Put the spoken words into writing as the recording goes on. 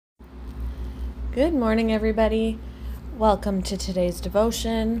Good morning, everybody. Welcome to today's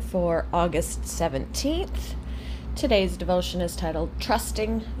devotion for August 17th. Today's devotion is titled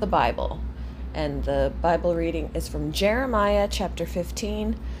Trusting the Bible, and the Bible reading is from Jeremiah chapter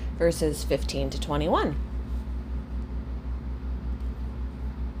 15, verses 15 to 21.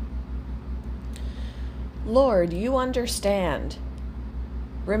 Lord, you understand.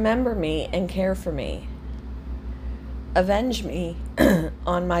 Remember me and care for me. Avenge me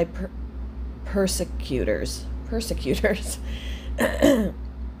on my persecutors.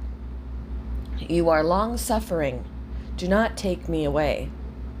 You are long-suffering. Do not take me away.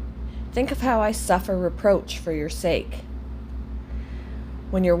 Think of how I suffer reproach for your sake.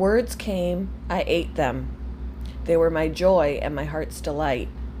 When your words came, I ate them. They were my joy and my heart's delight,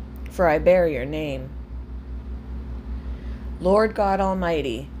 for I bear your name. Lord God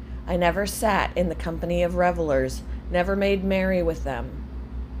Almighty, I never sat in the company of revelers, never made merry with them.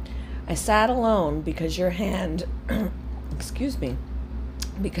 I sat alone because your hand,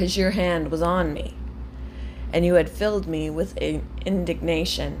 because your hand was on me, and you had filled me with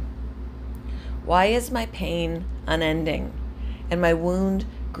indignation. Why is my pain unending, and my wound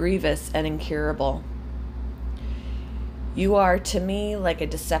grievous and incurable? You are to me like a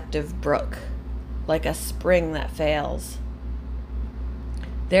deceptive brook, like a spring that fails.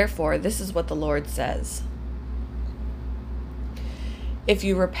 Therefore, this is what the Lord says. If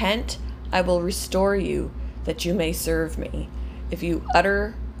you repent, I will restore you, that you may serve me. If you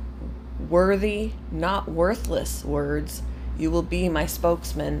utter worthy, not worthless words, you will be my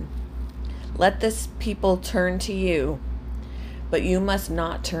spokesman. Let this people turn to you, but you must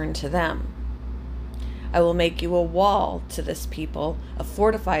not turn to them. I will make you a wall to this people, a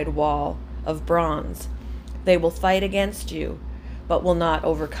fortified wall of bronze. They will fight against you, but will not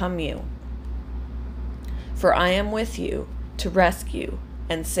overcome you. For I am with you to rescue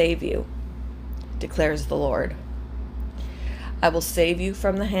and save you, declares the Lord. I will save you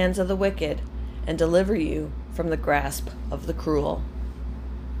from the hands of the wicked and deliver you from the grasp of the cruel.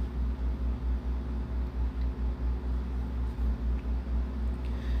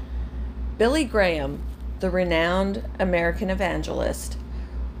 Billy Graham, the renowned American evangelist,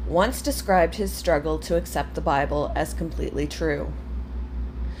 once described his struggle to accept the Bible as completely true.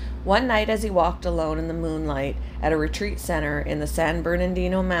 One night as he walked alone in the moonlight at a retreat center in the San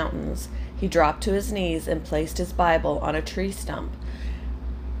Bernardino Mountains, he dropped to his knees and placed his Bible on a tree stump,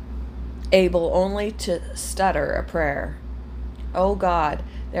 able only to stutter a prayer. Oh God,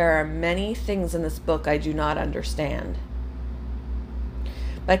 there are many things in this book I do not understand.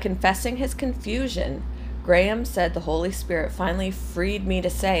 By confessing his confusion, Graham said the Holy Spirit finally freed me to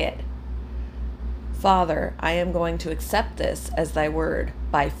say it. Father, I am going to accept this as thy word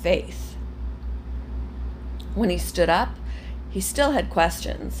by faith. When he stood up, he still had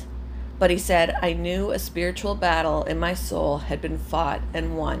questions, but he said, I knew a spiritual battle in my soul had been fought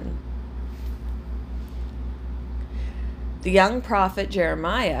and won. The young prophet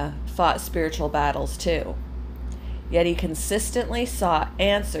Jeremiah fought spiritual battles too, yet he consistently sought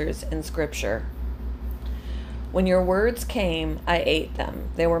answers in Scripture. When your words came, I ate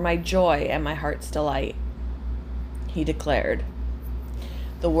them. They were my joy and my heart's delight, he declared.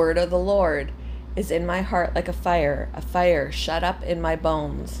 The word of the Lord is in my heart like a fire shut up in my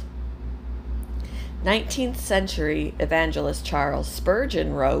bones. 19th century evangelist Charles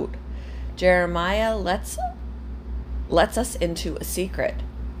Spurgeon wrote, Jeremiah lets us into a secret.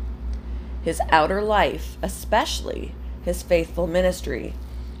 His outer life, especially his faithful ministry,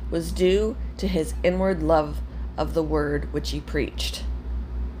 was due to his inward love of the word which he preached.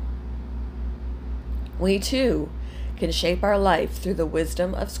 We too can shape our life through the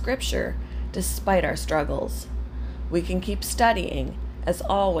wisdom of Scripture despite our struggles. We can keep studying, as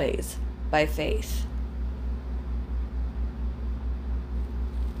always, by faith.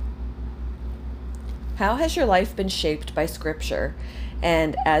 How has your life been shaped by Scripture?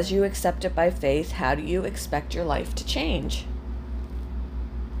 And as you accept it by faith, how do you expect your life to change?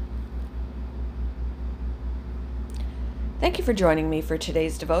 Thank you for joining me for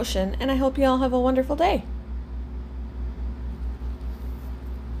today's devotion, and I hope you all have a wonderful day.